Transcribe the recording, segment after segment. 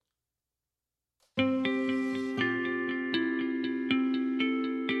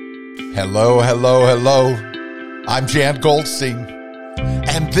Hello, hello, hello. I'm Jan Goldstein,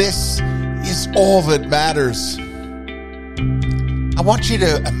 and this is All That Matters. I want you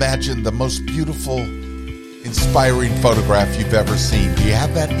to imagine the most beautiful, inspiring photograph you've ever seen. Do you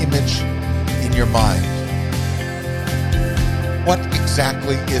have that image in your mind? What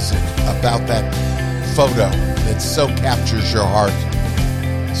exactly is it about that photo that so captures your heart,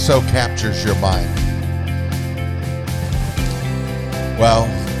 so captures your mind?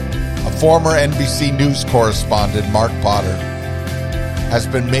 Well, a former NBC News correspondent, Mark Potter, has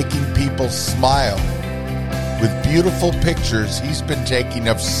been making people smile with beautiful pictures he's been taking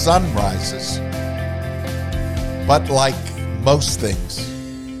of sunrises. But like most things,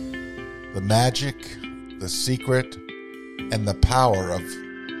 the magic, the secret, and the power of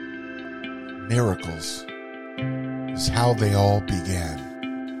miracles is how they all began.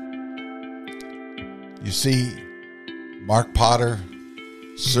 You see, Mark Potter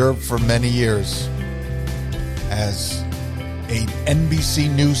served for many years as an NBC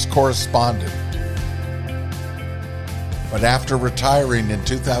News correspondent. But after retiring in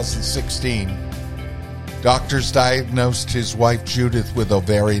 2016, doctors diagnosed his wife Judith with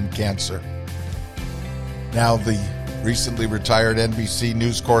ovarian cancer. Now the recently retired NBC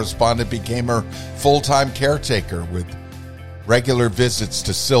News correspondent became her full-time caretaker with regular visits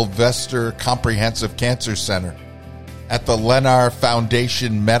to Sylvester Comprehensive Cancer Center at the Lennar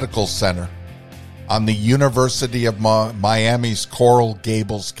Foundation Medical Center on the University of Miami's Coral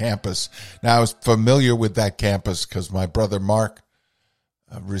Gables campus. Now, I was familiar with that campus because my brother Mark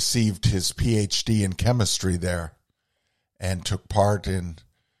received his PhD in chemistry there and took part in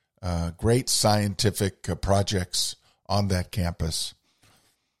great scientific projects on that campus.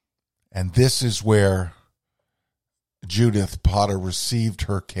 And this is where Judith Potter received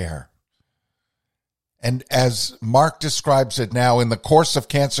her care. And as Mark describes it now, in the course of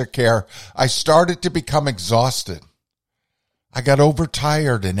cancer care, I started to become exhausted. I got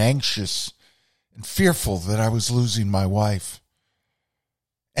overtired and anxious and fearful that I was losing my wife.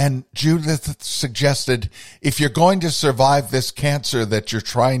 And Judith suggested, if you're going to survive this cancer that you're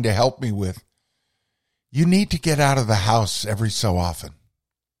trying to help me with, you need to get out of the house every so often.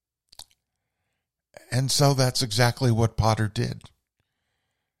 And so that's exactly what Potter did.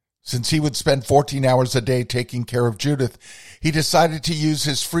 Since he would spend 14 hours a day taking care of Judith, he decided to use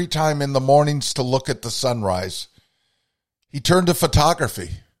his free time in the mornings to look at the sunrise. He turned to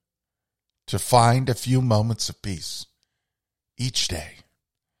photography to find a few moments of peace each day.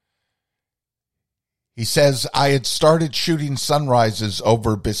 He says, I had started shooting sunrises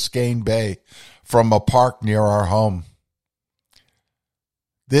over Biscayne Bay from a park near our home.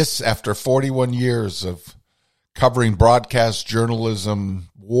 This after 41 years of covering broadcast journalism,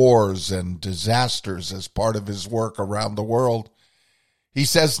 wars, and disasters as part of his work around the world. He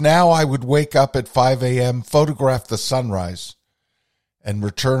says, now I would wake up at 5 a.m., photograph the sunrise, and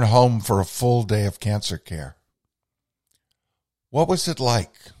return home for a full day of cancer care. What was it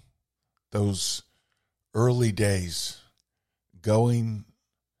like, those early days, going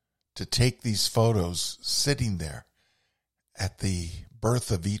to take these photos, sitting there at the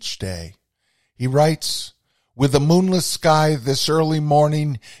birth of each day? He writes, with a moonless sky this early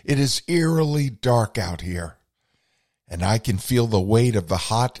morning, it is eerily dark out here, and I can feel the weight of the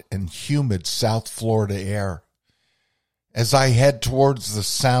hot and humid South Florida air. As I head towards the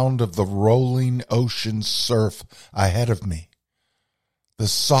sound of the rolling ocean surf ahead of me, the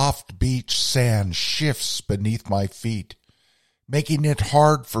soft beach sand shifts beneath my feet, making it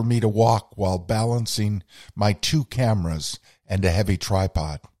hard for me to walk while balancing my 2 cameras and a heavy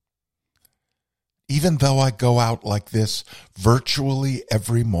tripod. Even though I go out like this virtually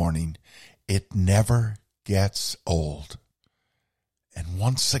every morning, it never gets old. And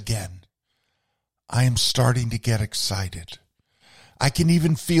once again, I am starting to get excited. I can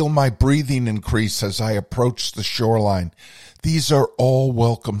even feel my breathing increase as I approach the shoreline. These are all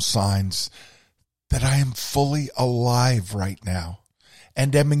welcome signs that I am fully alive right now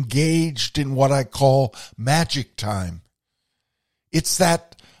and am engaged in what I call magic time. It's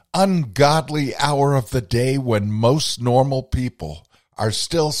that ungodly hour of the day when most normal people are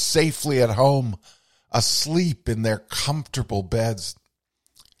still safely at home, asleep in their comfortable beds,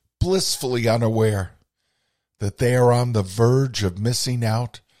 blissfully unaware that they are on the verge of missing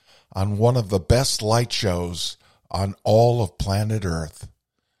out on one of the best light shows on all of planet Earth,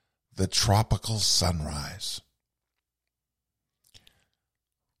 the tropical sunrise.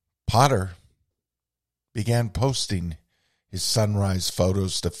 Potter began posting his sunrise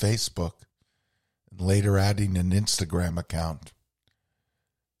photos to Facebook and later adding an Instagram account.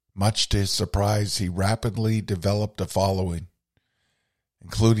 Much to his surprise, he rapidly developed a following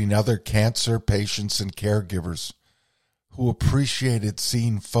including other cancer patients and caregivers who appreciated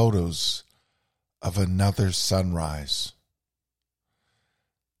seeing photos of another sunrise.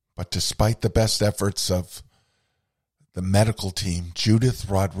 But despite the best efforts of the medical team, Judith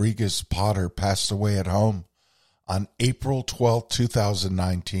Rodriguez Potter passed away at home on April 12,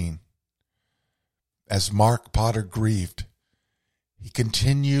 2019. As Mark Potter grieved, he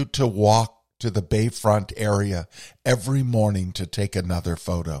continued to walk to the Bayfront area every morning to take another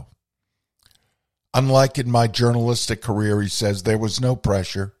photo. Unlike in my journalistic career, he says, there was no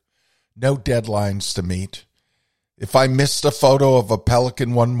pressure, no deadlines to meet. If I missed a photo of a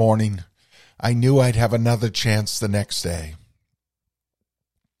pelican one morning, I knew I'd have another chance the next day.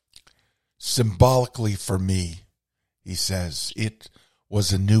 Symbolically for me, he says, it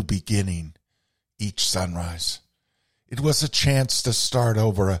was a new beginning each sunrise. It was a chance to start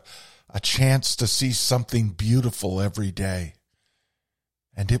over, a chance to see something beautiful every day.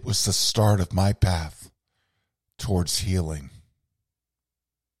 And it was the start of my path towards healing.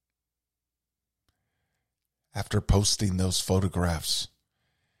 After posting those photographs,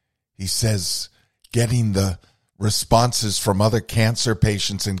 he says getting the responses from other cancer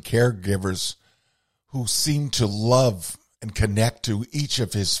patients and caregivers who seem to love and connect to each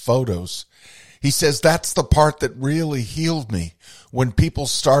of his photos. He says that's the part that really healed me, when people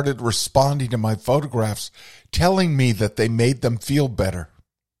started responding to my photographs, telling me that they made them feel better.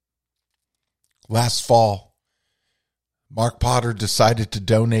 Last fall, Mark Potter decided to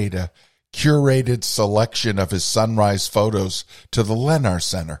donate a curated selection of his sunrise photos to the Lennar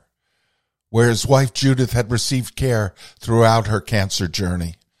Center, where his wife Judith had received care throughout her cancer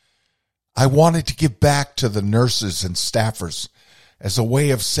journey. I wanted to give back to the nurses and staffers as a way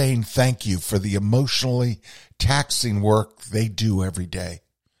of saying thank you for the emotionally taxing work they do every day.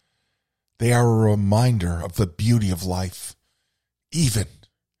 They are a reminder of the beauty of life, even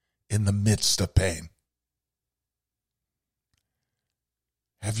in the midst of pain.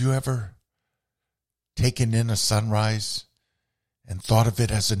 Have you ever taken in a sunrise and thought of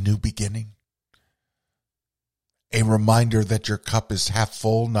it as a new beginning? A reminder that your cup is half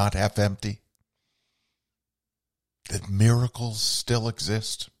full, not half empty. That miracles still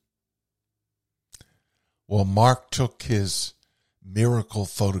exist. Well, Mark took his miracle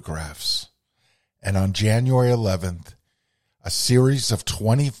photographs, and on January 11th, a series of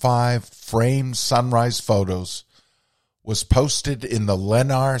 25 framed sunrise photos was posted in the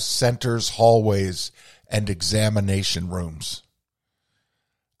Lennar Center's hallways and examination rooms.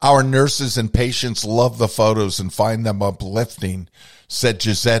 Our nurses and patients love the photos and find them uplifting, said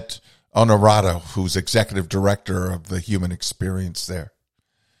Gisette Honorato, who's executive director of the Human Experience there.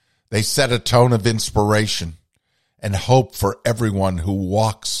 They set a tone of inspiration and hope for everyone who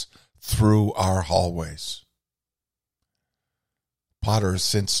walks through our hallways. Potter has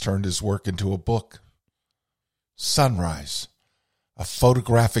since turned his work into a book, Sunrise, a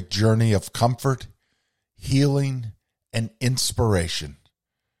photographic journey of comfort, healing, and inspiration,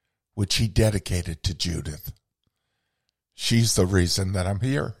 which he dedicated to Judith. She's the reason that I'm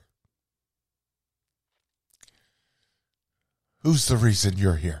here. Who's the reason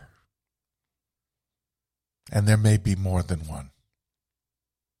you're here? And there may be more than one.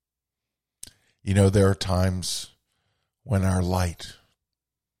 You know, there are times when our light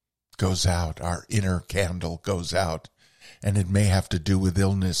goes out, our inner candle goes out, and it may have to do with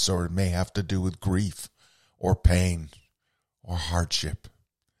illness, or it may have to do with grief or pain or hardship.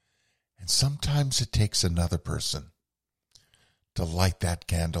 And sometimes it takes another person to light that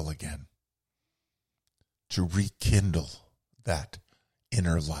candle again, to rekindle that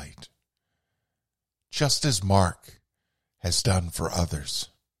inner light, just as Mark has done for others,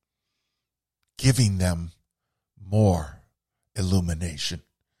 giving them more illumination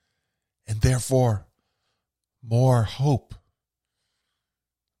and therefore more hope,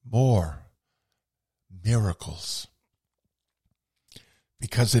 more miracles,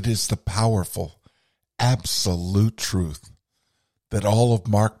 because it is the powerful, absolute truth that all of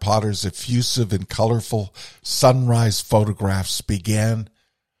Mark Potter's effusive and colorful sunrise photographs began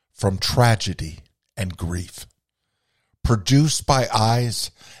from tragedy and grief, produced by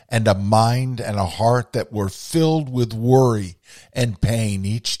eyes and a mind and a heart that were filled with worry and pain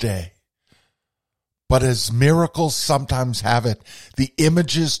each day. But as miracles sometimes have it, the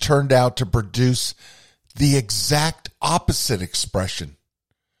images turned out to produce the exact opposite expression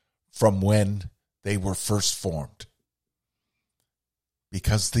from when they were first formed.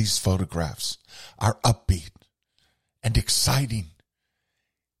 Because these photographs are upbeat and exciting,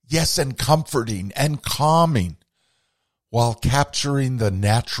 yes, and comforting and calming, while capturing the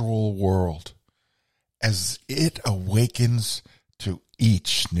natural world as it awakens to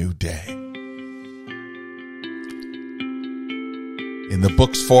each new day. In the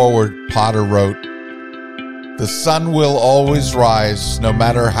book's foreword, Potter wrote, "The sun will always rise no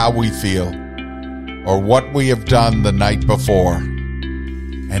matter how we feel or what we have done the night before.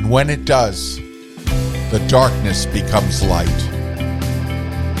 And when it does, the darkness becomes light."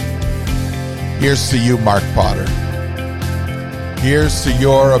 Here's to you, Mark Potter. Here's to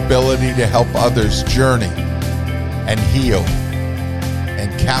your ability to help others journey and heal and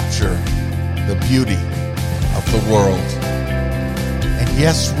capture the beauty of the world. And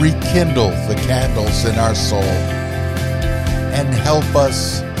yes, rekindle the candles in our soul and help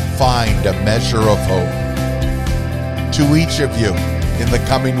us find a measure of hope. To each of you in the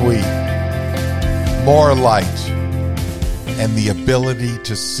coming week, more light and the ability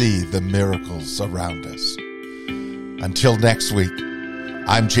to see the miracles around us. Until next week,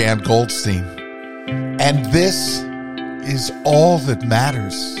 I'm Jan Goldstein, and this is all that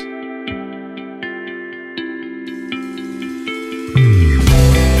matters.